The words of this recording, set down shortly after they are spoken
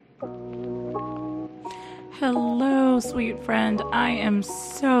Hello, sweet friend. I am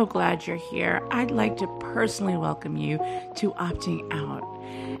so glad you're here. I'd like to personally welcome you to Opting Out.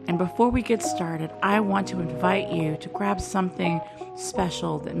 And before we get started, I want to invite you to grab something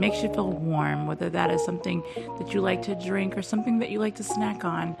special that makes you feel warm, whether that is something that you like to drink or something that you like to snack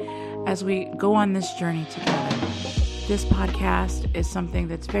on as we go on this journey together. This podcast is something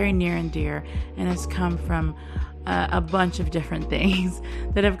that's very near and dear and has come from a bunch of different things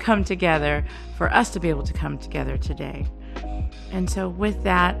that have come together for us to be able to come together today. And so with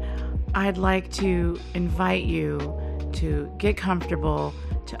that, I'd like to invite you to get comfortable,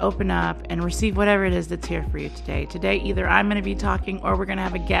 to open up and receive whatever it is that's here for you today. Today, either I'm going to be talking or we're going to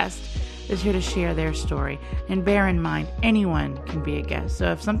have a guest that's here to share their story. And bear in mind, anyone can be a guest.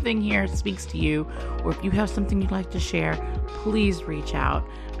 So if something here speaks to you, or if you have something you'd like to share, please reach out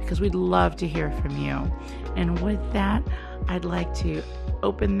because we'd love to hear from you. And with that, I'd like to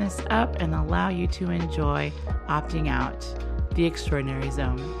open this up and allow you to enjoy Opting Out, the Extraordinary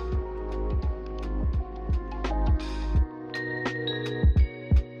Zone.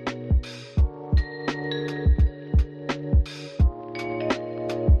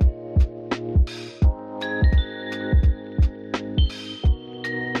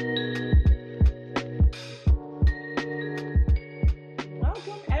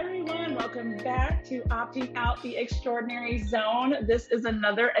 Opting Out, the Extraordinary Zone. This is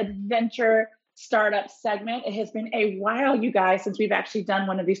another adventure startup segment. It has been a while, you guys, since we've actually done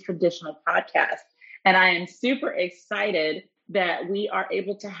one of these traditional podcasts. And I am super excited that we are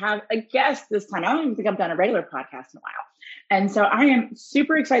able to have a guest this time. I don't even think I've done a regular podcast in a while. And so I am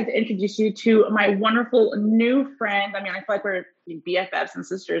super excited to introduce you to my wonderful new friend. I mean, I feel like we're BFFs and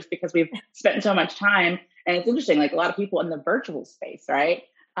sisters because we've spent so much time. And it's interesting, like a lot of people in the virtual space, right?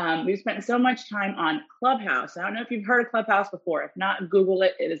 We've spent so much time on Clubhouse. I don't know if you've heard of Clubhouse before. If not, Google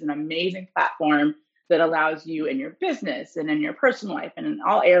it. It is an amazing platform that allows you in your business and in your personal life and in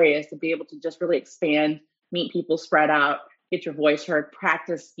all areas to be able to just really expand, meet people, spread out, get your voice heard,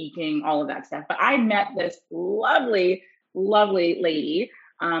 practice speaking, all of that stuff. But I met this lovely, lovely lady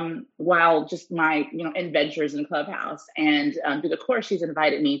while just my adventures in Clubhouse. And through the course, she's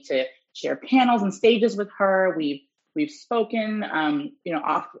invited me to share panels and stages with her. We've spoken,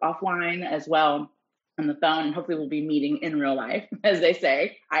 offline as well on the phone, and hopefully we'll be meeting in real life, as they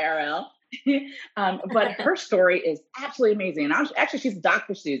say, IRL. But her story is absolutely amazing. And actually, she's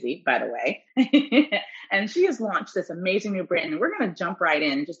Dr. Susie, by the way. And she has launched this amazing new brand. And we're going to jump right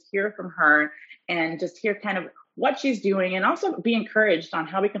in and just hear from her and just hear kind of what she's doing and also be encouraged on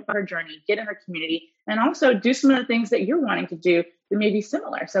how we can find her journey, get in her community, and also do some of the things that you're wanting to do that may be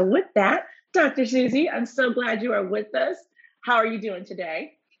similar. So with that, Dr. Susie, I'm so glad you are with us. How are you doing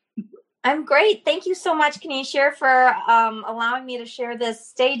today? I'm great. Thank you so much, Kanisha, for allowing me to share this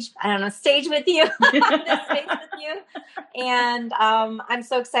stage with you. And I'm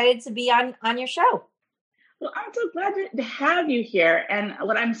so excited to be on your show. Well, I'm so glad to have you here. And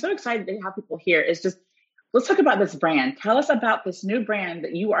what I'm so excited to have people here is let's talk about this brand. Tell us about this new brand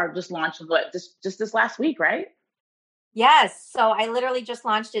that you are just launching, just this last week, right? Yes. So I literally just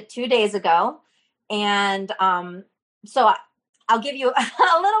launched it 2 days ago. And so I'll give you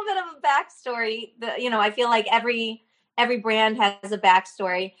a little bit of a backstory. I feel like every brand has a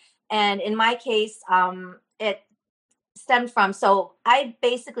backstory. And in my case, it stemmed from, so I've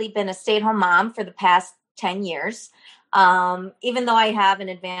basically been a stay-at-home mom for the past 10 years. Even though I have an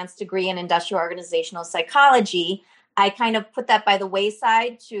advanced degree in industrial organizational psychology, I kind of put that by the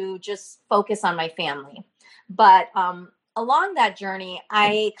wayside to just focus on my family. But along that journey,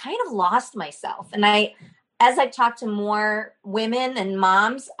 I kind of lost myself. And as I've talked to more women and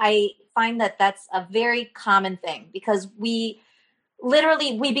moms, I find that that's a very common thing because we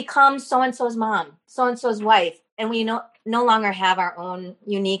become so-and-so's mom, so-and-so's wife, and we no longer have our own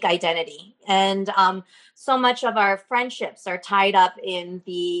unique identity. And so much of our friendships are tied up in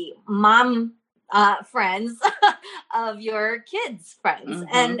the mom friends of your kids' friends.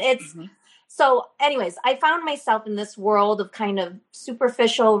 Mm-hmm, and it's... Mm-hmm. So anyways, I found myself in this world of kind of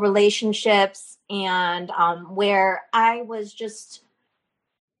superficial relationships and where I was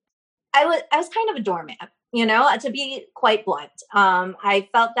kind of a doormat, to be quite blunt. I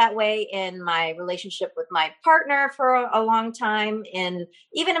felt that way in my relationship with my partner for a long time, and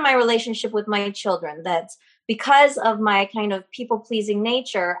even in my relationship with my children, that because of my kind of people-pleasing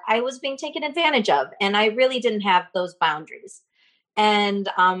nature, I was being taken advantage of, and I really didn't have those boundaries. And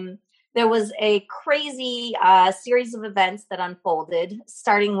there was a crazy series of events that unfolded,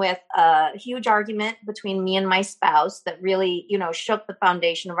 starting with a huge argument between me and my spouse that really, shook the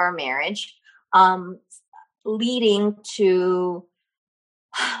foundation of our marriage, leading to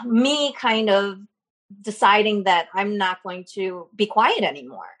me kind of deciding that I'm not going to be quiet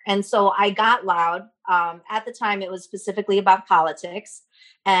anymore. And so I got loud. At the time, it was specifically about politics.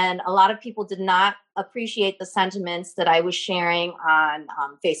 And a lot of people did not appreciate the sentiments that I was sharing on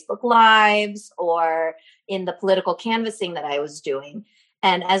Facebook Lives or in the political canvassing that I was doing.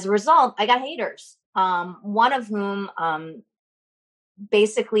 And as a result, I got haters, one of whom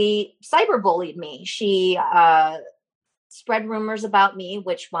basically cyberbullied me. She spread rumors about me,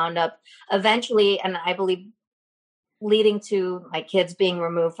 which wound up eventually, and I believe leading to my kids being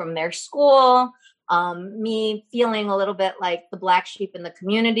removed from their school, me feeling a little bit like the black sheep in the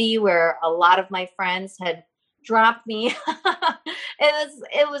community where a lot of my friends had dropped me.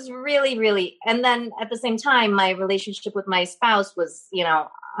 It was really, really, and then at the same time, my relationship with my spouse was,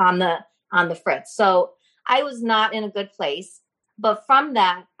 on the fritz. So I was not in a good place. But from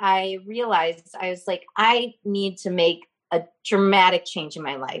that, I realized I was like, I need to make a dramatic change in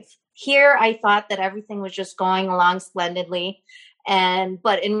my life. Here, I thought that everything was just going along splendidly.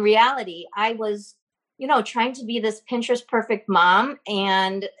 But in reality, I was, trying to be this Pinterest perfect mom,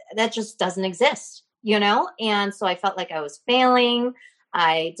 and that just doesn't exist, And so I felt like I was failing.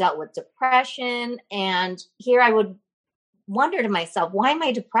 I dealt with depression, and here I would wonder to myself, why am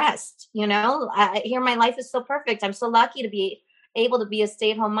I depressed? Here my life is so perfect. I'm so lucky to be able to be a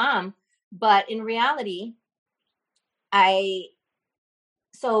stay-at-home mom. But in reality, I've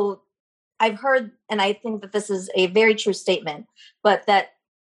heard, and I think that this is a very true statement, but that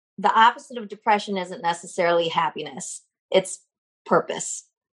the opposite of depression isn't necessarily happiness. It's purpose.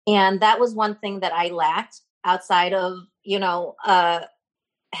 And that was one thing that I lacked outside of,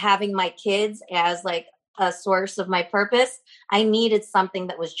 having my kids as like a source of my purpose. I needed something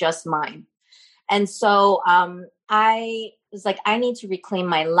that was just mine. And so I was like, I need to reclaim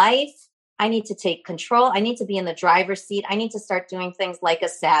my life. I need to take control. I need to be in the driver's seat. I need to start doing things like a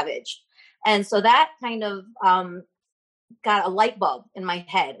savage. And so that kind of got a light bulb in my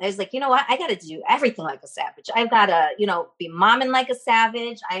head. I was like, you know what? I got to do everything like a savage. I've got to, be momming like a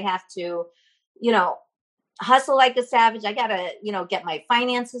savage. I have to, hustle like a savage. I got to, get my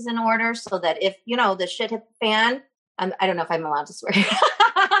finances in order so that if, the shit hit the fan, I don't know if I'm allowed to swear.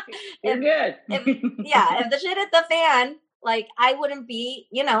 You're good. if the shit hit the fan, like I wouldn't be,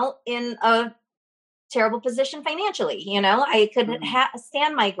 in a terrible position financially. I could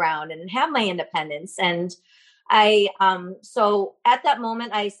stand my ground and have my independence. And so at that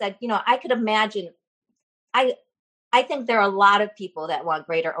moment I said, I could imagine, I think there are a lot of people that want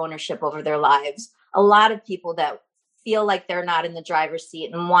greater ownership over their lives. A lot of people that feel like they're not in the driver's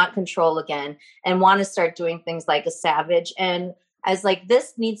seat and want control again and want to start doing things like a savage. And I was like,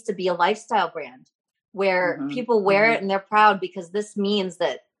 this needs to be a lifestyle brand where people wear it and they're proud because this means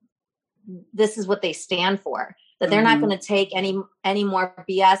that this is what they stand for, that they're not going to take any more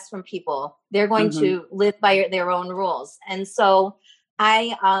BS from people. They're going to live by their own rules. And so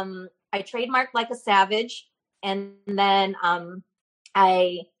I trademarked like a savage. And then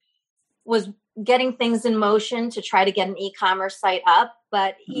I was getting things in motion to try to get an e-commerce site up.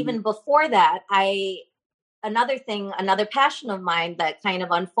 But even before that, another passion of mine that kind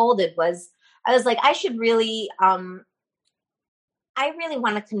of unfolded was, I was like, I should really, I really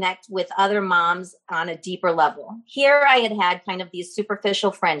want to connect with other moms on a deeper level. Here I had kind of these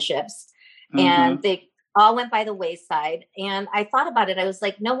superficial friendships and they all went by the wayside. And I thought about it. I was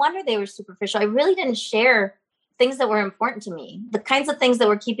like, no wonder they were superficial. I really didn't share things that were important to me, the kinds of things that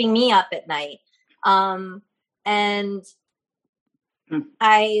were keeping me up at night. And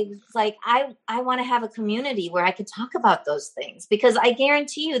I was like, I want to have a community where I could talk about those things, because I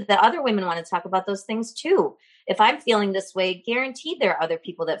guarantee you that other women want to talk about those things too. If I'm feeling this way, guaranteed there are other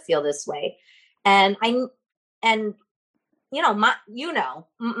people that feel this way. And mom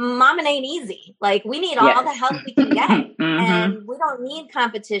ain't easy. Like we need all the help we can get. And we don't need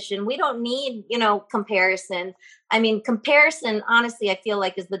competition. We don't need, comparison. I mean, comparison, honestly, I feel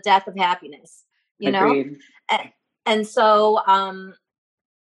like is the death of happiness, Agreed. And so, I'm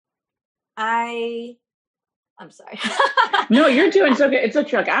sorry. No, you're doing so good. It's so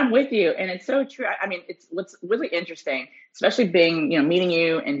true. Like, I'm with you. And it's so true. I mean, it's what's really interesting, especially being, meeting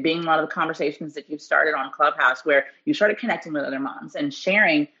you and being a lot of the conversations that you've started on Clubhouse, where you started connecting with other moms and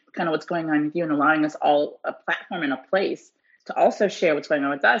sharing kind of what's going on with you and allowing us all a platform and a place to also share what's going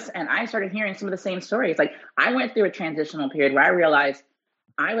on with us. And I started hearing some of the same stories. Like I went through a transitional period where I realized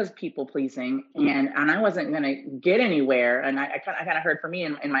I was people pleasing and I wasn't going to get anywhere. And I kind of heard for me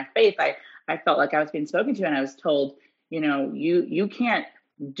in my faith, I felt like I was being spoken to and I was told, you can't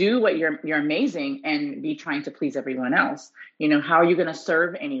do what you're amazing and be trying to please everyone else. How are you going to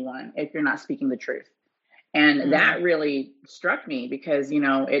serve anyone if you're not speaking the truth? And that really struck me because,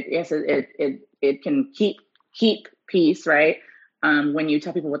 it can keep peace, right? When you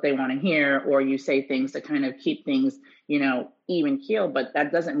tell people what they want to hear, or you say things to kind of keep things, even keel, but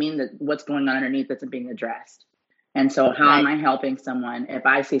that doesn't mean that what's going on underneath isn't being addressed. And so how am I helping someone if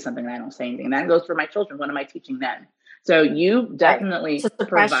I see something and I don't say anything? And that goes for my children. What am I teaching them? So you definitely to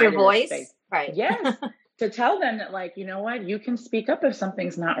suppress your voice, right? Yes. To tell them that, like, you know what, you can speak up if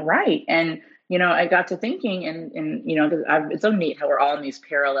something's not right. And, I got to thinking and it's so neat how we're all in these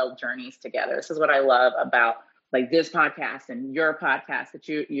parallel journeys together. This is what I love about like this podcast and your podcast that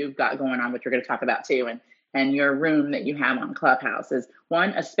you've got going on, which we're going to talk about too. And your room that you have on Clubhouse is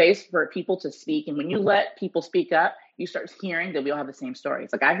a space for people to speak. And when you let people speak up, you start hearing that we all have the same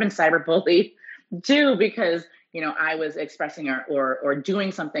stories. Like I've been cyberbullied too, because, I was expressing or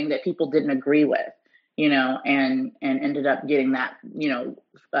doing something that people didn't agree with, and ended up getting that,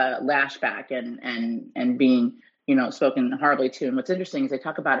 lashback and being, spoken horribly to. And what's interesting is they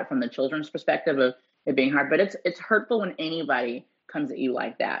talk about it from the children's perspective of it being hard, but it's hurtful when anybody comes at you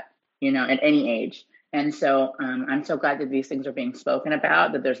like that, at any age. And so I'm so glad that these things are being spoken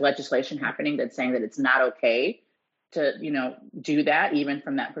about, that there's legislation happening that's saying that it's not okay to, do that. Even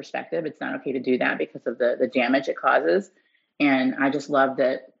from that perspective, it's not okay to do that because of the damage it causes. And I just love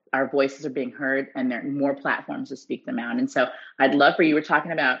that our voices are being heard and there are more platforms to speak them out. And so I'd love for you were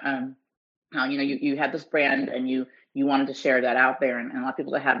talking about how, you had this brand and you wanted to share that out there, and a lot of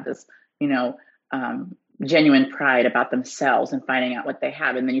people that have this, genuine pride about themselves and finding out what they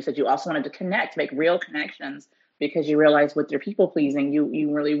have. And then you said you also wanted to connect, make real connections, because you realized with your people pleasing,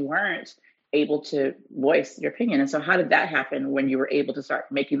 you really weren't able to voice your opinion. And so how did that happen when you were able to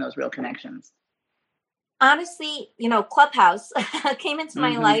start making those real connections? Honestly, Clubhouse came into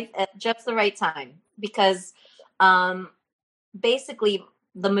my life at just the right time because basically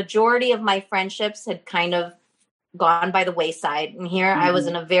the majority of my friendships had kind of gone by the wayside. And here I was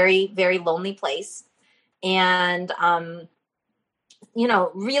in a very, very lonely place. And,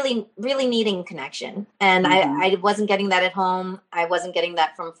 really, really needing connection. And I wasn't getting that at home. I wasn't getting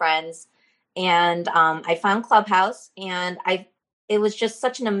that from friends. And I found Clubhouse, and it was just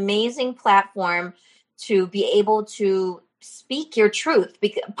such an amazing platform to be able to speak your truth,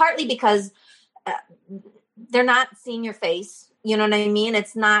 partly because they're not seeing your face. You know what I mean?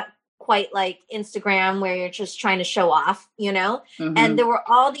 It's not quite like Instagram where you're just trying to show off, and there were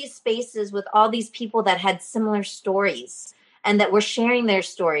all these spaces with all these people that had similar stories and that were sharing their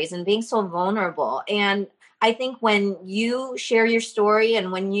stories and being so vulnerable. And I think when you share your story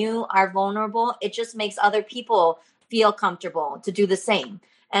and when you are vulnerable, it just makes other people feel comfortable to do the same.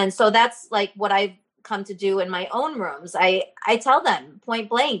 And so that's like what I've come to do in my own rooms. I tell them point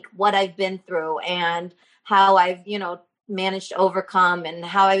blank what I've been through and how I've, managed to overcome, and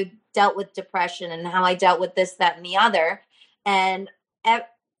how I dealt with depression and how I dealt with this, that, and the other. And I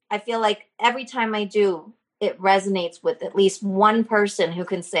feel like every time I do, it resonates with at least one person who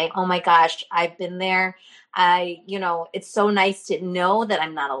can say, oh my gosh, I've been there. It's so nice to know that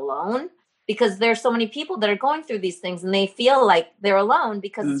I'm not alone, because there's so many people that are going through these things and they feel like they're alone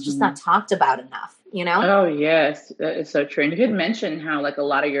because it's just not talked about enough, Oh, yes. That is so true. And you had mentioned how like a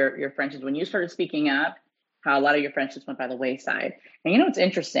lot of your friendships, when you started speaking up, how a lot of your friendships went by the wayside. And what's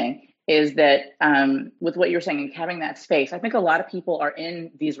interesting is that with what you were saying and having that space, I think a lot of people are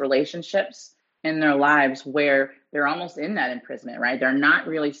in these relationships in their lives where they're almost in that imprisonment, right? They're not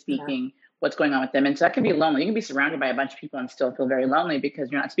really speaking what's going on with them. And so that can be lonely. You can be surrounded by a bunch of people and still feel very lonely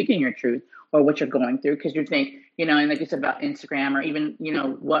because you're not speaking your truth or what you're going through, because you think, and like you said about Instagram, or even,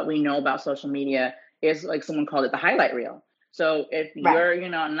 what we know about social media is, like someone called it, the highlight reel. So if you're,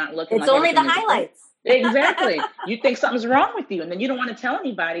 not looking, it's like only the highlights. Exactly. You think something's wrong with you, and then you don't want to tell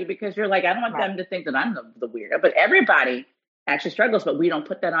anybody because you're like, I don't want them to think that I'm the weirdo. But everybody actually struggles, but we don't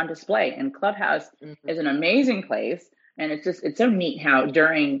put that on display. And Clubhouse is an amazing place. And it's so neat how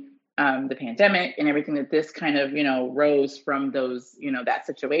during the pandemic and everything that this kind of, rose from those, that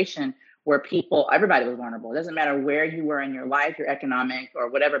situation where everybody was vulnerable. It doesn't matter where you were in your life, your economic or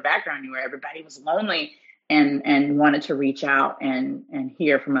whatever background you were, everybody was lonely and wanted to reach out and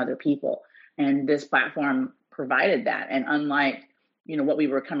hear from other people. And this platform provided that. And unlike, what we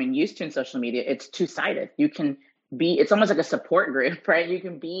were coming used to in social media, it's two-sided. It's almost like a support group, right? You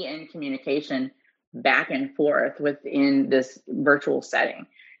can be in communication back and forth within this virtual setting.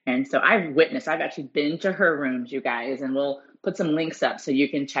 And so I've actually been to her rooms, you guys, and we'll put some links up so you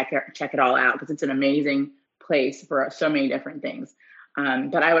can check it all out, because it's an amazing place for so many different things.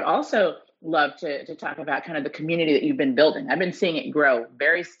 But I would also love to talk about kind of the community that you've been building. I've been seeing it grow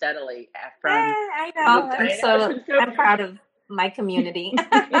very steadily. I know. I'm proud of my community.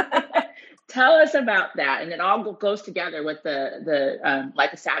 Tell us about that. And it all goes together with the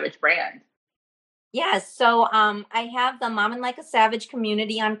Like a Savage brand. Yes. So I have the Mom and Like a Savage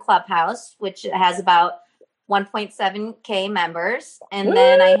community on Clubhouse, which has about 1.7K members. And Woo!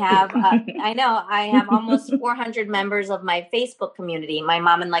 then I have, I have almost 400 members of my Facebook community, my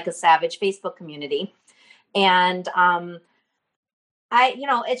Mom and Like a Savage Facebook community. And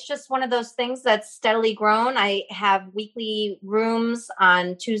it's just one of those things that's steadily grown. I have weekly rooms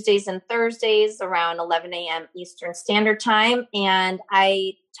on Tuesdays and Thursdays around 11 a.m. Eastern Standard Time. And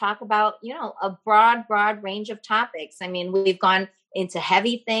I talk about, a broad range of topics. I mean, we've gone into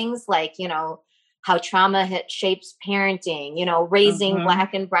heavy things like, how trauma shapes parenting, raising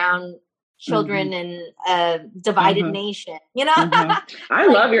Black and brown children in a divided nation, I like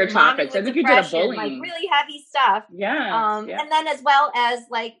love your topics. I think you did a bullying. Like really heavy stuff. Yeah. And then as well as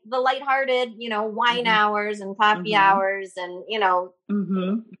like the lighthearted, wine hours and coffee hours and,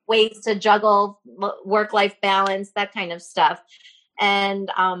 ways to juggle work-life balance, that kind of stuff. And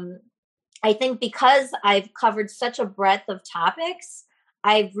I think because I've covered such a breadth of topics,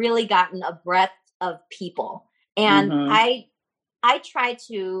 I've really gotten a breadth of people. And I try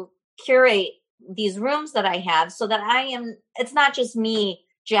to curate these rooms that I have so that it's not just me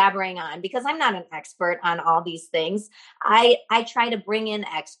jabbering on, because I'm not an expert on all these things. I try to bring in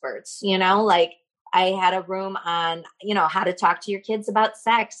experts, like I had a room on, how to talk to your kids about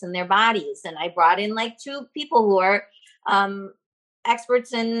sex and their bodies. And I brought in like 2 people who are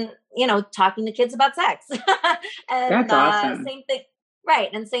experts in, talking to kids about sex. And that's awesome. Same thing. Right.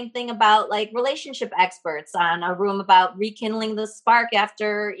 And same thing about like relationship experts on a room about rekindling the spark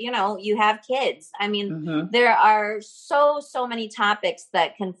after, you have kids. I mean, there are so many topics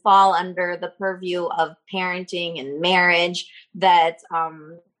that can fall under the purview of parenting and marriage that,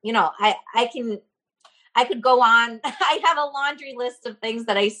 I could go on. I have a laundry list of things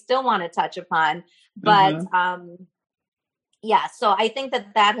that I still want to touch upon, but, yeah, so I think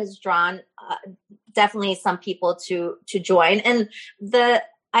that has drawn definitely some people to join. And I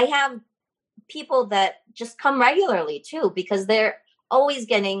have people that just come regularly too, because they're always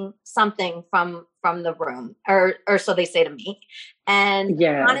getting something from the room, or so they say to me. And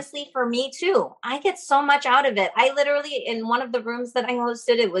honestly, for me too, I get so much out of it. I literally, in one of the rooms that I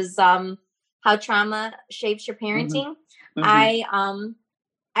hosted, it was how trauma shapes your parenting. I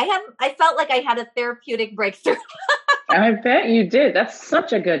felt like I had a therapeutic breakthrough. I bet you did. That's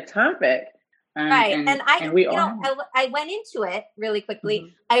such a good topic. Right. And I went into it really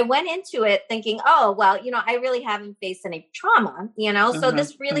quickly. I went into it thinking, oh, well, I really haven't faced any trauma, so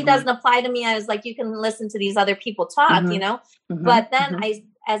this really doesn't apply to me. I was like, you can listen to these other people talk, but then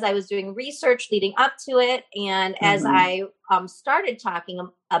as I was doing research leading up to it, and as I started talking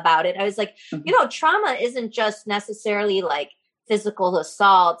about it, I was like, trauma isn't just necessarily like physical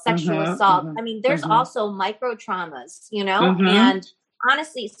assault, sexual assault. I mean, there's also micro traumas, and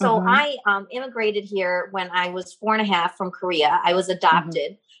honestly, so I immigrated here when I was 4.5 from Korea. I was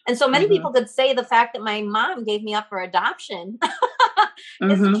adopted. And so many people could say the fact that my mom gave me up for adoption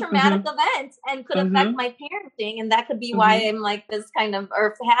is a traumatic event and could affect my parenting. And that could be why I'm like this kind of,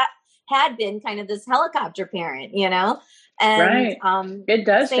 or had been kind of this helicopter parent, And it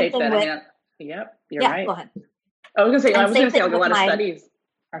does shape that. You're right. Go ahead. I was going to say like a lot of studies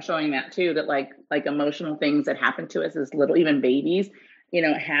are showing that too, that like emotional things that happen to us as little, even babies,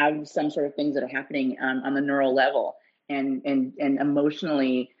 have some sort of things that are happening on the neural level, and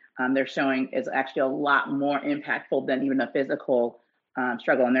emotionally, they're showing is actually a lot more impactful than even a physical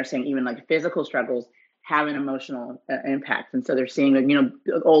struggle. And they're saying even like physical struggles have an emotional impact. And so they're seeing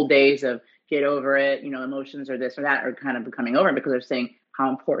that, old days of get over it, emotions or this or that are kind of becoming over, because they're saying how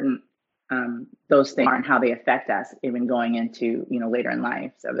important those things are and how they affect us even going into, later in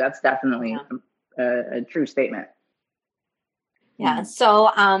life. So that's definitely a true statement. Yeah. So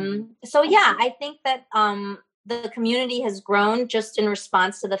I think that the community has grown just in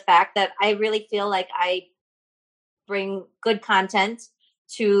response to the fact that I really feel like I bring good content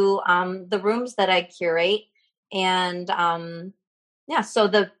to the rooms that I curate. And so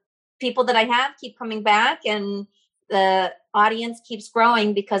the people that I have keep coming back, and the audience keeps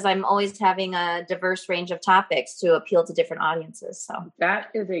growing because I'm always having a diverse range of topics to appeal to different audiences. So that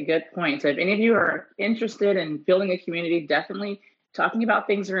is a good point. So if any of you are interested in building a community, definitely talking about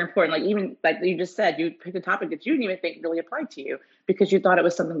things that are important. Like even like you just said, you picked a topic that you didn't even think really applied to you because you thought it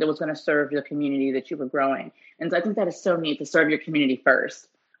was something that was going to serve the community that you were growing. And so I think that is so neat to serve your community first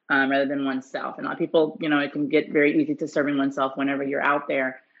rather than oneself. And a lot of people, it can get very easy to serving oneself whenever you're out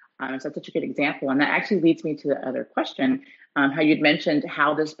there. So that's such a good example. And that actually leads me to the other question, how you'd mentioned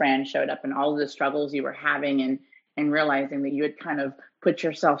how this brand showed up and all of the struggles you were having and realizing that you had kind of put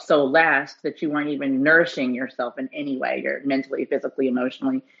yourself so last that you weren't even nourishing yourself in any way. You're mentally, physically,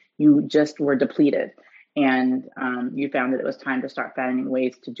 emotionally, you just were depleted. And you found that it was time to start finding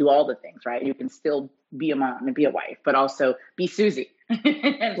ways to do all the things, right? You can still be a mom and be a wife, but also be Susie.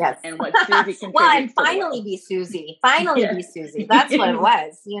 Yes. And what Susie contributes well, and finally be Susie. Finally be Susie. That's what it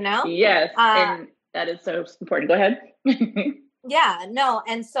was, Yes. And that is so important. Go ahead. Yeah, no.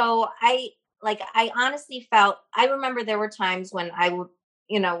 And so I honestly felt, I remember there were times when I would,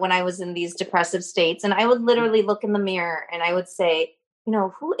 when I was in these depressive states, and I would literally look in the mirror and I would say,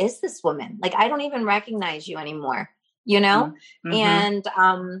 who is this woman? Like, I don't even recognize you anymore, Mm-hmm. And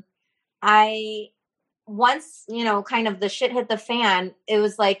I, once, kind of the shit hit the fan, it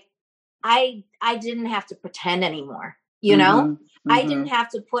was like, I didn't have to pretend anymore, Mm-hmm. I didn't have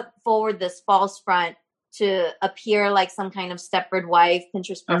to put forward this false front to appear like some kind of Stepford wife,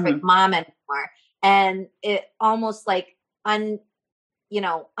 Pinterest perfect Mm-hmm. mom anymore. And it almost like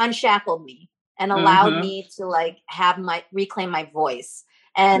unshackled me and allowed Mm-hmm. me to like reclaim my voice.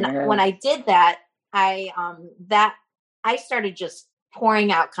 And Yes. when I did that, I started just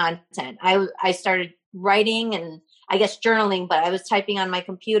pouring out content. I started writing and I guess journaling, but I was typing on my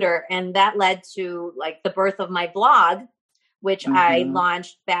computer, and that led to like the birth of my blog, which Mm-hmm. I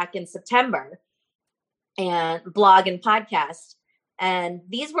launched back in September, and blog and podcast. And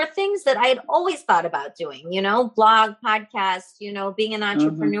these were things that I had always thought about doing, blog, podcast, being an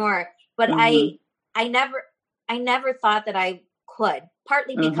entrepreneur, but Mm-hmm. I never thought that I could,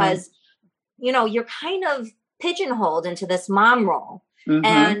 partly because, you're kind of pigeonholed into this mom role, Mm-hmm.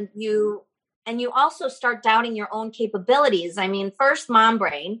 and you also start doubting your own capabilities. I mean, first, mom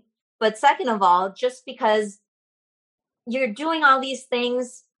brain, but second of all, just because you're doing all these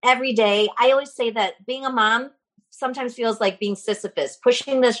things every day. I always say that being a mom sometimes feels like being Sisyphus,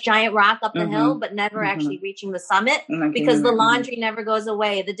 pushing this giant rock up the hill, but never actually reaching the summit, because the laundry never goes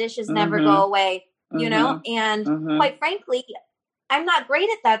away. The dishes never go away, and quite frankly, I'm not great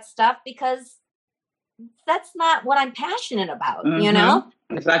at that stuff because that's not what I'm passionate about,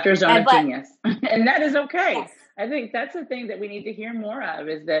 It's not your zone of genius. And that is okay. Yes. I think that's the thing that we need to hear more of,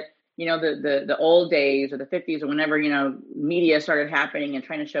 is that, the old days or the 50s or whenever, media started happening and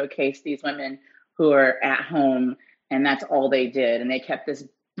trying to showcase these women who are at home and that's all they did. And they kept this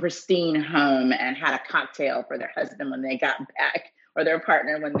pristine home and had a cocktail for their husband when they got back, or their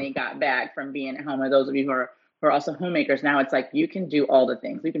partner when they got back from being at home. Or those of you who are also homemakers, now it's like you can do all the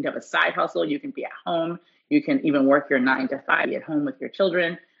things. You can have a side hustle. You can be at home. You can even work your 9 to 5, be at home with your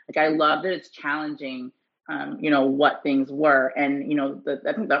children. Like, I love that it's challenging, what things were. And,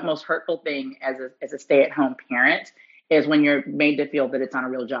 I think the most hurtful thing as a stay-at-home parent is when you're made to feel that it's not a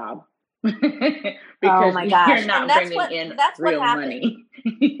real job. Because oh my gosh. you're not bringing in real money.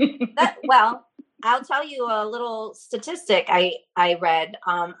 Well, I'll tell you a little statistic I read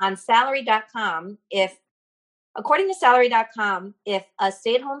on salary.com. According to salary.com, if a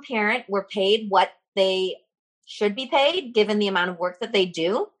stay-at-home parent were paid what they should be paid, given the amount of work that they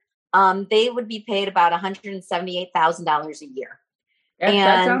do, they would be paid about $178,000 a year. Yes,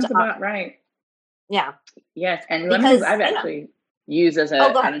 that sounds about right. Yeah. Yes. And one of the things I've actually used as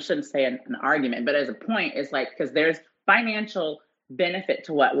I shouldn't say an argument, but as a point is like, because there's financial benefit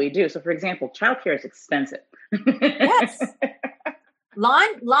to what we do. So for example, childcare is expensive. Yes.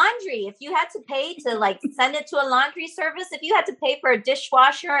 Laundry, if you had to pay to like send it to a laundry service, if you had to pay for a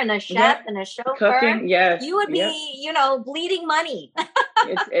dishwasher and a chef and a chauffeur, cooking, yes, you would be, bleeding money.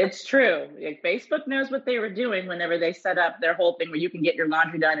 It's true. Like, Facebook knows what they were doing whenever they set up their whole thing where you can get your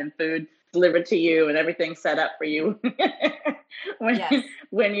laundry done and food delivered to you and everything set up for you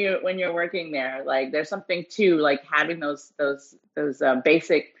when you're working there. Like, there's something to like having those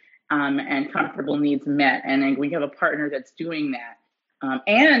basic and comfortable needs met, and then when you have a partner that's doing that.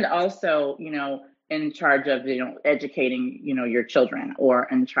 And also, in charge of, educating, your children, or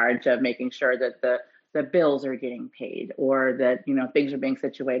in charge of making sure that the bills are getting paid, or that, things are being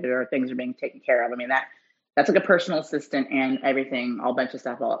situated, or things are being taken care of. I mean, that's like a personal assistant and everything, all bunch of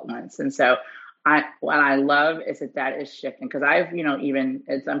stuff all at once. And so what I love is that is shifting, because I've, even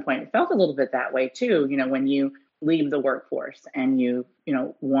at some point felt a little bit that way too, when you leave the workforce and you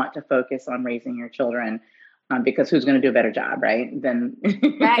want to focus on raising your children. Because who's going to do a better job, right? Than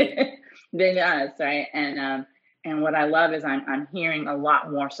us, right? And what I love is I'm hearing a lot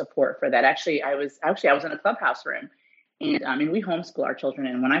more support for that. Actually, I was in a clubhouse room, and we homeschool our children.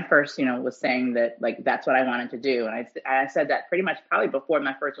 And when I first, was saying that, like, that's what I wanted to do, and I said that pretty much probably before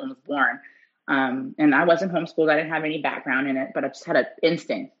my first one was born. And I wasn't homeschooled. I didn't have any background in it, but I just had an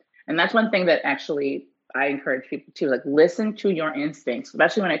instinct. And that's one thing that actually I encourage people to, like, listen to your instincts,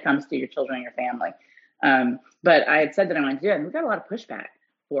 especially when it comes to your children and your family. But I had said that I wanted to do it, and we got a lot of pushback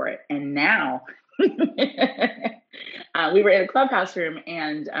for it. And now we were in a clubhouse room,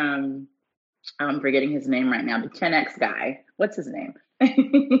 and I'm forgetting his name right now, the 10X guy. What's his name?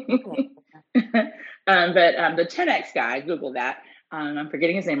 But the 10X guy, Google that. I'm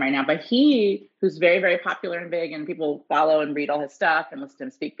forgetting his name right now, but who's very, very popular and big, and people follow and read all his stuff and listen to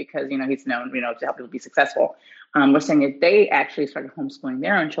him speak because, he's known, to help people be successful. Was saying that they actually started homeschooling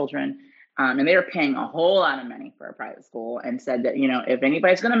their own children. And they were paying a whole lot of money for a private school, and said that, if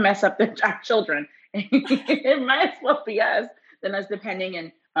anybody's going to mess up our children, it might as well be us than us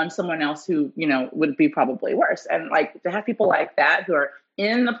depending on someone else who, would be probably worse. And like to have people like that who are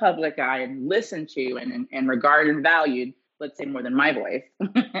in the public eye and listened to and regarded and valued, let's say more than my voice.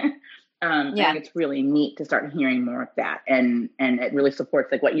 I think it's really neat to start hearing more of that. And it really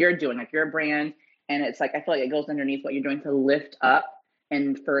supports like what you're doing, like your brand. And it's like, I feel like it goes underneath what you're doing to lift up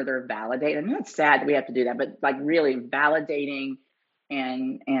and further validate. I mean, it's sad that we have to do that, but like really validating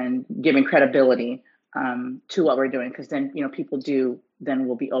and giving credibility to what we're doing. Because then, people then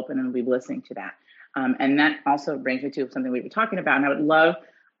will be open and will be listening to that. And that also brings me to something we were talking about. And I would love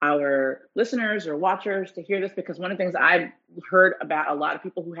our listeners or watchers to hear this, because one of the things I've heard about a lot of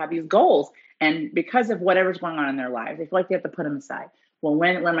people who have these goals, and because of whatever's going on in their lives, they feel like they have to put them aside. Well,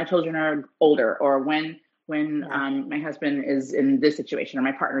 when my children are older, or when my husband is in this situation, or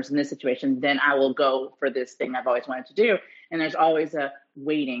my partner's in this situation, then I will go for this thing I've always wanted to do. And there's always a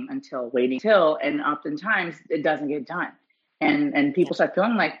waiting until, and oftentimes it doesn't get done. And people start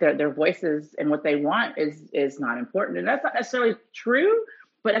feeling like their voices and what they want is not important. And that's not necessarily true,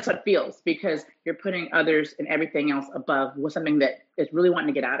 but that's what it feels, because you're putting others and everything else above with something that is really wanting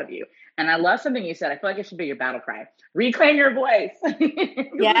to get out of you. And I love something you said. I feel like it should be your battle cry. Reclaim your voice.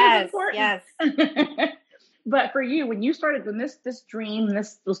 Yes. But for you, when you started, when this dream,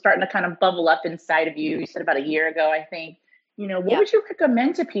 this was starting to kind of bubble up inside of you, you said about a year ago, I think, what would you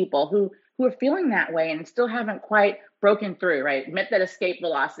recommend to people who are feeling that way and still haven't quite broken through, right? Met that escape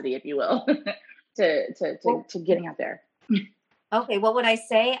velocity, if you will, to getting out there? Okay. What would I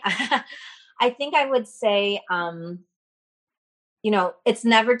say? I think I would say, it's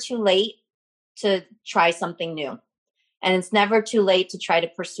never too late to try something new. And it's never too late to try to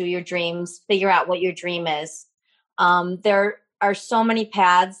pursue your dreams, figure out what your dream is. There are so many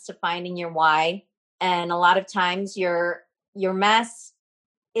paths to finding your why. And a lot of times your mess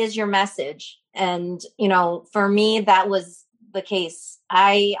is your message. And, for me, that was the case.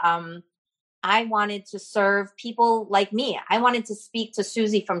 I wanted to serve people like me. I wanted to speak to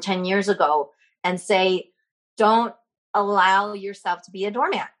Susie from 10 years ago and say, don't allow yourself to be a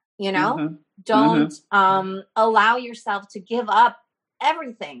doormat, Mm-hmm. Don't allow yourself to give up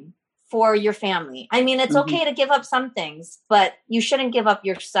everything for your family. I mean, it's okay to give up some things, but you shouldn't give up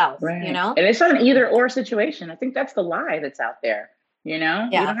yourself, right. And it's not an either or situation. I think that's the lie that's out there. You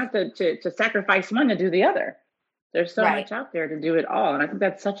don't have to sacrifice one to do the other. There's so much out there to do it all. And I think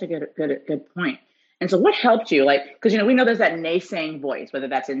that's such a good point. And so what helped you? Like, because, we know there's that naysaying voice, whether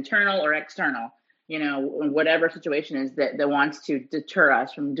that's internal or external, whatever situation is that wants to deter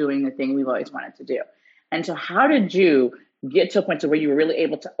us from doing the thing we've always wanted to do. And so how did you get to a point to where you were really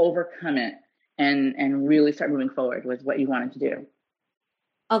able to overcome it and really start moving forward with what you wanted to do?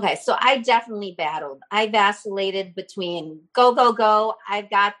 Okay, so I definitely battled. I vacillated between go, I've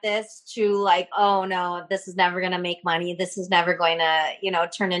got this, to like, oh no, this is never going to make money. This is never going to,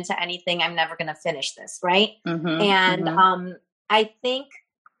 turn into anything. I'm never going to finish this, right? I think,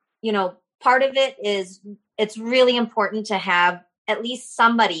 part of it is it's really important to have at least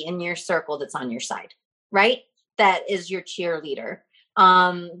somebody in your circle that's on your side, right? That is your cheerleader.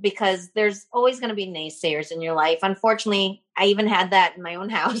 Because there's always going to be naysayers in your life. Unfortunately, I even had that in my own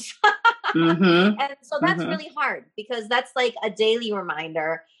house. And so that's really hard, because that's like a daily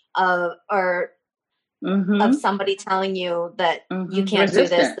reminder of somebody telling you that you can't do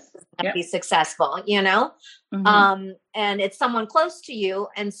this is going to be successful, and it's someone close to you.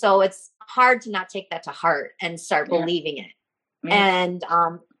 And so it's hard to not take that to heart and start believing it. And,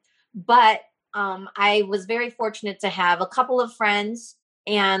 but I was very fortunate to have a couple of friends,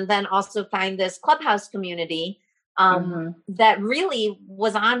 and then also find this clubhouse community that really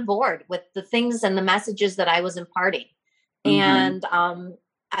was on board with the things and the messages that I was imparting. And,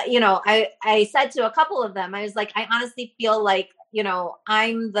 I said to a couple of them, I was like, I honestly feel like,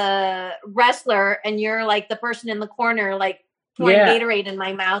 I'm the wrestler and you're like the person in the corner, like pouring Gatorade in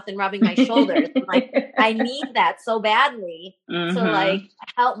my mouth and rubbing my shoulders. Like, I need that so badly to like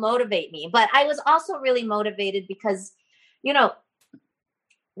help motivate me. But I was also really motivated because,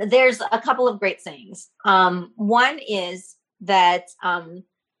 there's a couple of great sayings. One is that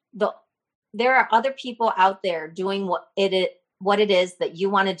there are other people out there doing what it is that you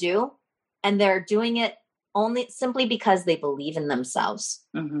want to do. And they're doing it only simply because they believe in themselves,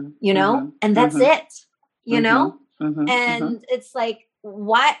 you know, and that's it, you know, and it's like,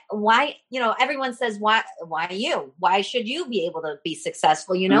 why, you know, everyone says, why you, why should you be able to be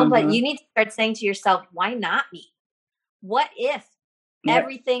successful, you know, but you need to start saying to yourself, why not me? What if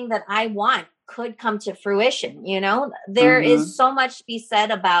everything that I want could come to fruition? You know, there is so much to be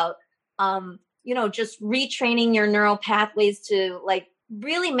said about, you know, just retraining your neural pathways to like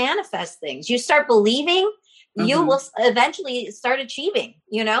really manifest things. You start believing, you will eventually start achieving,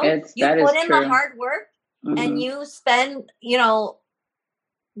 you know, you put in the hard work and you spend, you know,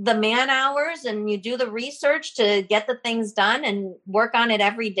 the man hours and you do the research to get the things done and work on it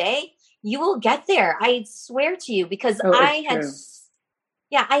every day, you will get there. I swear to you, because I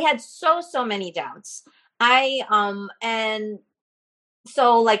had so many doubts. And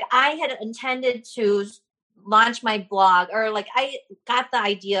so like I had intended to launch my blog, or like I got the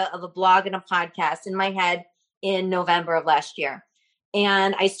idea of a blog and a podcast in my head in November of last year.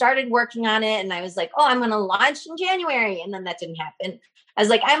 And I started working on it and I was like, oh, I'm going to launch in January. And then that didn't happen. I was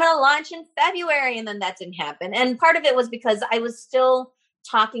like, I'm going to launch in February. And then that didn't happen. And part of it was because I was still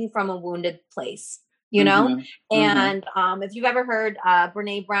talking from a wounded place, you know? And if you've ever heard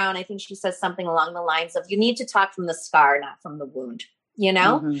Brene Brown, I think she says something along the lines of, you need to talk from the scar, not from the wound, you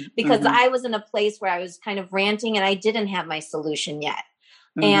know? Because I was in a place where I was kind of ranting and I didn't have my solution yet.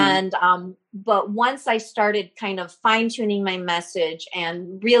 And, but once I started kind of fine tuning my message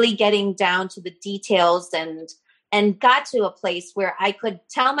and really getting down to the details and got to a place where I could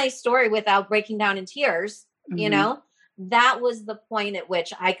tell my story without breaking down in tears, you know, that was the point at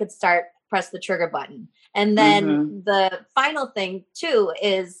which I could press the trigger button. And then the final thing too,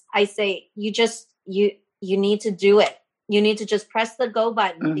 is I say, you need to do it. You need to just press the go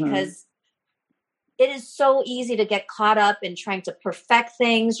button because it is so easy to get caught up in trying to perfect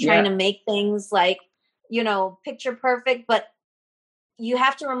things, trying to make things like, you know, picture perfect. But you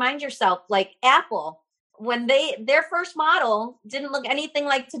have to remind yourself, like Apple, when their first model didn't look anything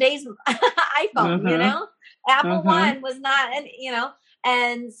like today's iPhone, you know, Apple One was not, and you know,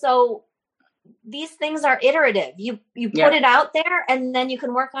 and so these things are iterative. You put it out there and then you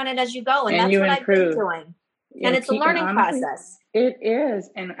can work on it as you go. And that's what I've been doing. And it's a learning process. It is.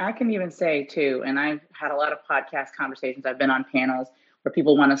 And I can even say too, and I've had a lot of podcast conversations. I've been on panels where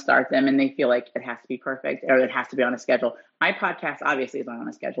people want to start them and they feel like it has to be perfect or it has to be on a schedule. My podcast obviously is on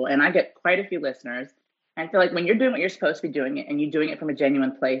a schedule and I get quite a few listeners. And I feel like when you're doing what you're supposed to be doing it and you're doing it from a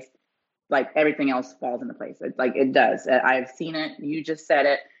genuine place, like everything else falls into place. It's like, it does. I've seen it. You just said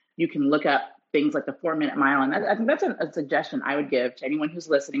it. You can look up things like the 4-minute mile. And I think that's a suggestion I would give to anyone who's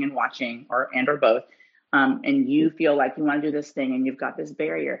listening and watching or both. And you feel like you want to do this thing and you've got this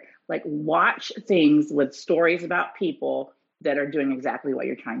barrier, like watch things with stories about people that are doing exactly what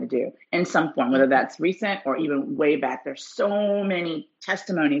you're trying to do in some form, whether that's recent or even way back. There's so many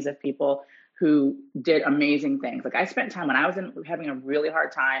testimonies of people who did amazing things. Like I spent time when I was having a really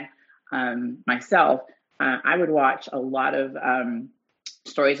hard time myself. I would watch a lot of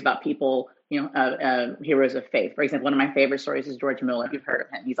stories about people, you know, heroes of faith. For example, one of my favorite stories is George Miller. If you've heard of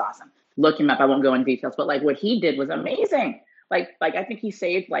him, he's awesome. Look him up. I won't go into details, but like what he did was amazing. Like I think he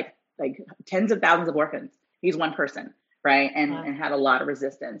saved like tens of thousands of orphans. He's one person, right? And had a lot of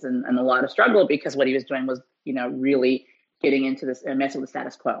resistance and a lot of struggle because what he was doing was, you know, really getting into this and messing with the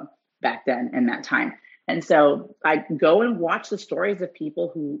status quo back then in that time. And so I go and watch the stories of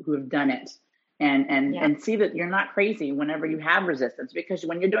people who have done it and see that you're not crazy whenever you have resistance, because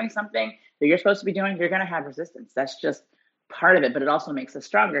when you're doing something that you're supposed to be doing, you're going to have resistance. That's just part of it, but it also makes us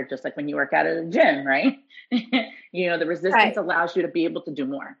stronger. Just like when you work out at a gym, right? You know, the resistance allows you to be able to do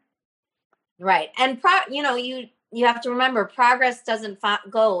more. Right. And you know, you have to remember progress doesn't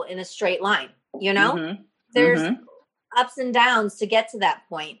go in a straight line, you know, there's ups and downs to get to that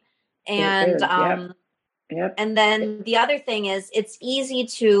point. And, and then the other thing is it's easy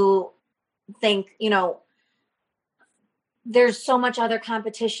to think, you know, there's so much other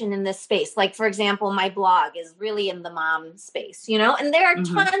competition in this space. Like, for example, my blog is really in the mom space, you know, and there are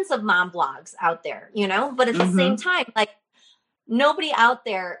tons of mom blogs out there, you know, but at the same time, like nobody out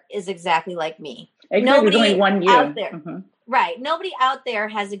there is exactly like me. Nobody only one you. Out there. Right. Nobody out there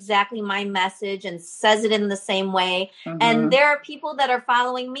has exactly my message and says it in the same way. And there are people that are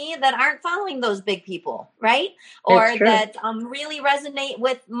following me that aren't following those big people, right? Or that really resonate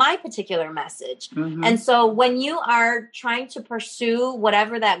with my particular message. And so when you are trying to pursue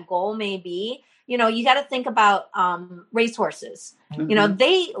whatever that goal may be, you know, you got to think about racehorses. You know,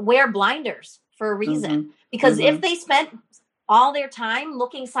 they wear blinders for a reason, because if they spent all their time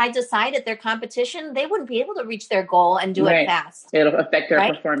looking side to side at their competition, they wouldn't be able to reach their goal and do it fast. It'll affect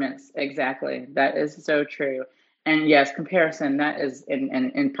their performance. Exactly. That is so true. And yes, comparison, that is,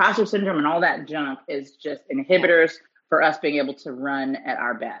 and imposter syndrome and all that junk is just inhibitors for us being able to run at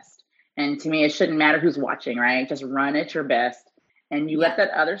our best. And to me, it shouldn't matter who's watching, right? Just run at your best and you let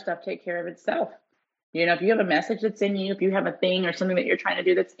that other stuff take care of itself. You know, if you have a message that's in you, if you have a thing or something that you're trying to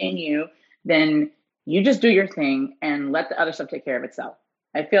do that's in you, then you just do your thing and let the other stuff take care of itself.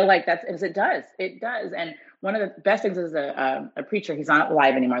 I feel like that's, as it does. It does. And one of the best things is a preacher, he's not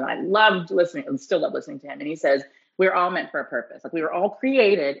live anymore. I loved listening and still love listening to him. And he says, we're all meant for a purpose. Like we were all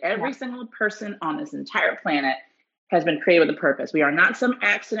created. Every single person on this entire planet has been created with a purpose. We are not some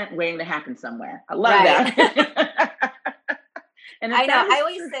accident waiting to happen somewhere. I love that. And I know.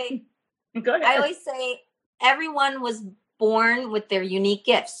 Go ahead. I always say everyone was born with their unique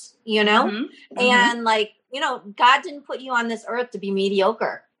gifts, you know? And like, you know, God didn't put you on this earth to be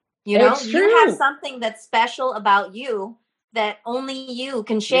mediocre. You know, you have something that's special about you that only you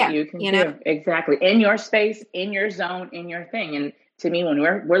can share. You know, exactly, in your space, in your zone, in your thing. And to me, when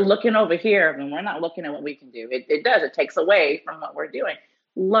we're looking over here and we're not looking at what we can do, it takes away from what we're doing.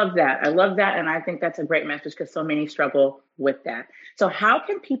 Love that. I love that. And I think that's a great message because so many struggle with that. So how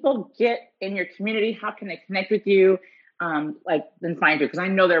can people get in your community? How can they connect with you? Then find you, because I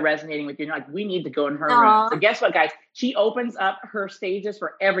know they're resonating with you. Like, we need to go in her room. So guess what, guys? She opens up her stages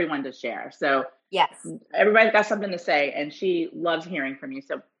for everyone to share. So yes, everybody's got something to say, and she loves hearing from you.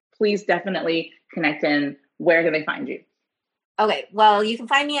 So please definitely connect in. Where do they find you? Okay, well, you can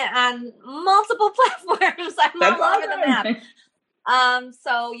find me on multiple platforms. I'm all over the map.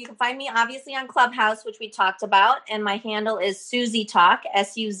 So you can find me obviously on Clubhouse, which we talked about, and my handle is Suzy Talk,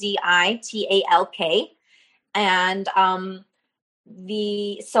 SUZITALK. And and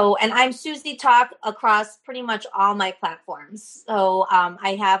I'm Suzy Talk across pretty much all my platforms. So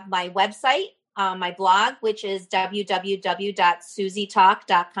I have my website, my blog, which is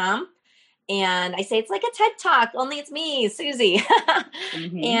www.suzytalk.com. And I say it's like a TED Talk, only it's me, Suzy.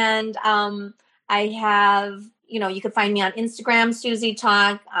 And I have, you know, you can find me on Instagram, Suzy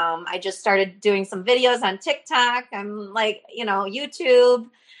Talk. I just started doing some videos on TikTok. I'm like, you know, YouTube.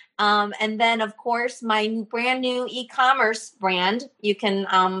 And then, of course, my brand new e-commerce brand, you can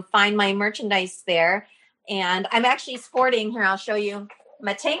find my merchandise there. And I'm actually sporting, here, I'll show you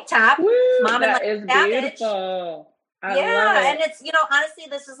my tank top. Woo, Mom that is Savage. Beautiful. I love it. And it's, you know, honestly,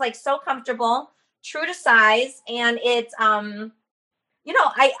 this is like so comfortable, true to size. And it's, you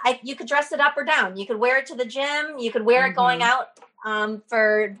know, you could dress it up or down. You could wear it to the gym. You could wear it going out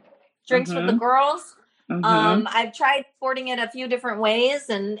for drinks with the girls. I've tried sporting it a few different ways,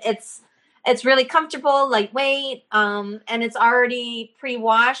 and it's really comfortable, lightweight, and it's already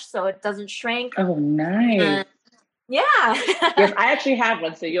pre-washed, so it doesn't shrink. Oh, nice. Yeah. Yes, I actually have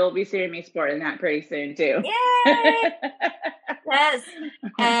one, so you'll be seeing me sporting that pretty soon too. Yay! Yes.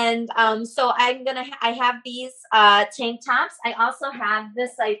 And so I have these tank tops. I also have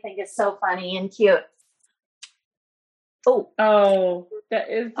this, I think is so funny and cute. Oh, that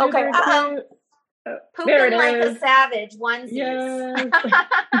is okay. Cute. Pooping like a savage onesies. Yes.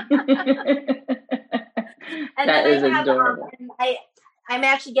 And that then I have adorable. I'm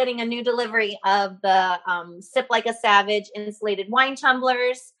actually getting a new delivery of the Sip Like a Savage insulated wine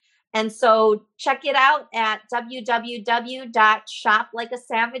tumblers. And so check it out at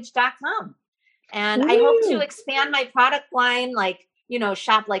www.shoplikeasavage.com. And I hope to expand my product line, like, you know,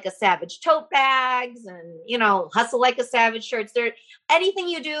 Shop Like a Savage tote bags and, you know, Hustle Like a Savage shirts. There, anything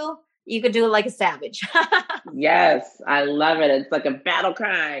you do, you could do it like a savage. Yes, I love it. It's like a battle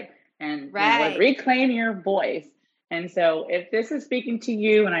cry, and you know, reclaim your voice. And so if this is speaking to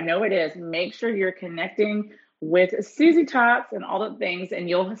you, and I know it is, make sure you're connecting with Suzy Talks and all the things, and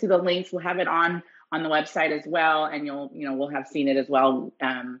you'll see the links. We'll have it on the website as well. And we'll have seen it as well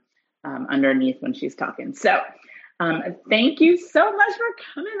underneath when she's talking. So thank you so much for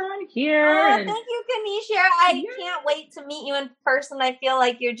coming on here. Thank you, Kanisha. I can't wait to meet you in person. I feel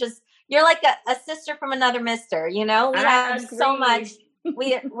like you're like a sister from another mister, you know? We have so much.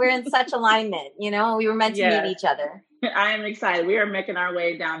 We're in such alignment, you know? We were meant to meet each other. I am excited. We are making our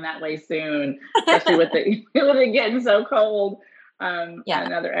way down that way soon, especially with it getting so cold in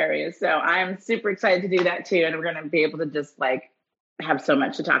other areas. So I am super excited to do that too. And we're going to be able to just like have so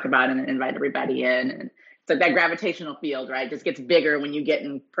much to talk about and invite everybody in. And it's like that gravitational field, right? Just gets bigger when you get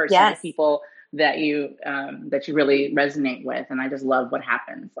in person with people that you really resonate with. And I just love what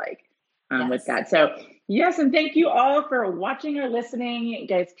happens with that. So yes. And thank you all for watching or listening. You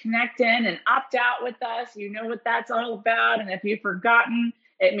guys connect in and opt out with us. You know what that's all about. And if you've forgotten,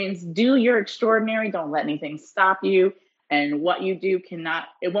 it means do your extraordinary. Don't let anything stop you. And what you do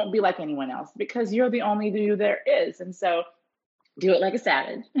it won't be like anyone else because you're the only you there is. And so do it like a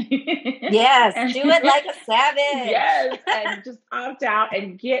savage. Yes, do it like a savage. Yes, and just opt out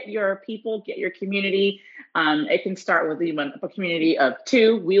and get your people, get your community. It can start with even a community of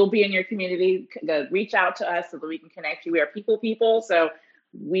 2. We'll be in your community. Reach out to us so that we can connect you. We are people. So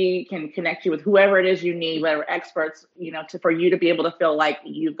we can connect you with whoever it is you need, whatever experts, for you to be able to feel like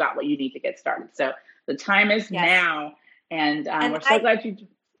you've got what you need to get started. So the time is now. And we're so glad you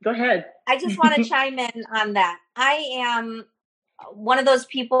go ahead. I just want to chime in on that. I am one of those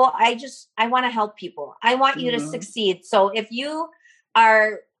people. I want to help people. I want you to succeed. So if you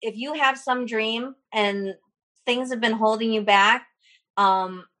have some dream and things have been holding you back,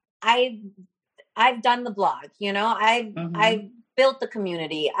 I've done the blog, I've built the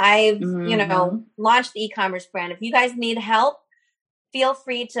community. I've, launched the e-commerce brand. If you guys need help, feel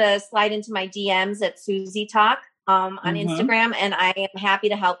free to slide into my DMs at Susie Talk on Instagram, and I am happy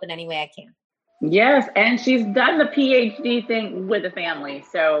to help in any way I can. Yes, and she's done the PhD thing with the family,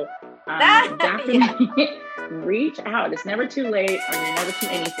 so definitely reach out. It's never too late, or you're never too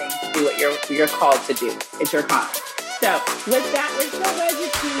anything to do what you're called to do. It's your calling. So with that, we're so glad you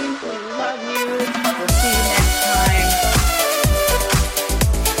tuned. We love you. We'll see you next time.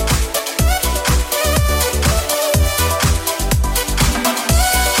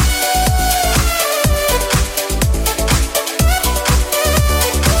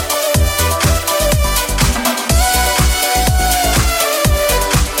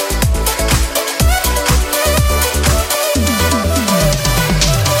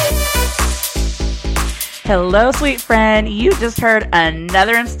 Hello, sweet friend. You just heard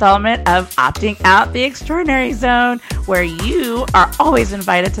another installment of Opting Out the Extraordinary Zone, where you are always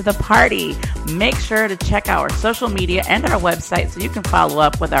invited to the party. Make sure to check out our social media and our website so you can follow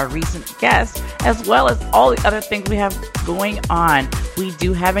up with our recent guests, as well as all the other things we have going on. We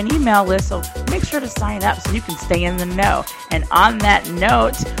do have an email list, so make sure to sign up so you can stay in the know. And on that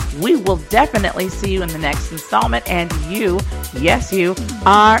note, we will definitely see you in the next installment. And you, yes, you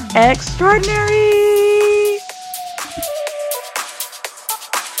are extraordinary.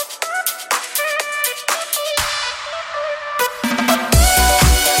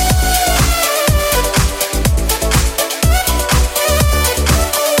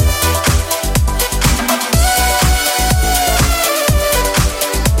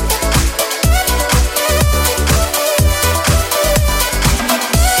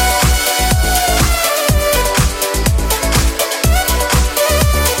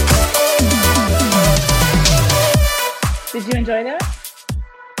 Did you enjoy that?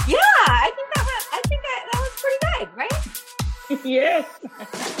 Yeah, I think that was pretty good, right? Yes.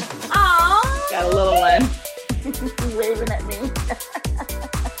 Aww. Got a little one waving at me.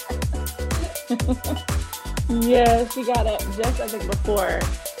 Yeah, she got up just I think before,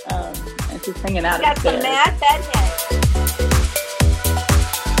 and she's hanging out. Got some mad bedhead.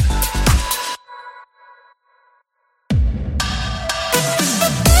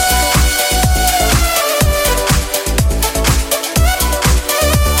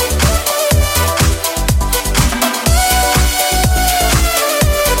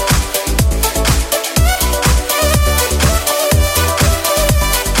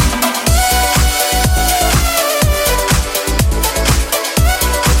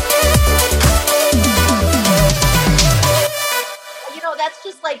 That's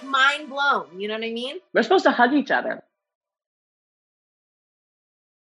just like mind blown. You know what I mean? We're supposed to hug each other.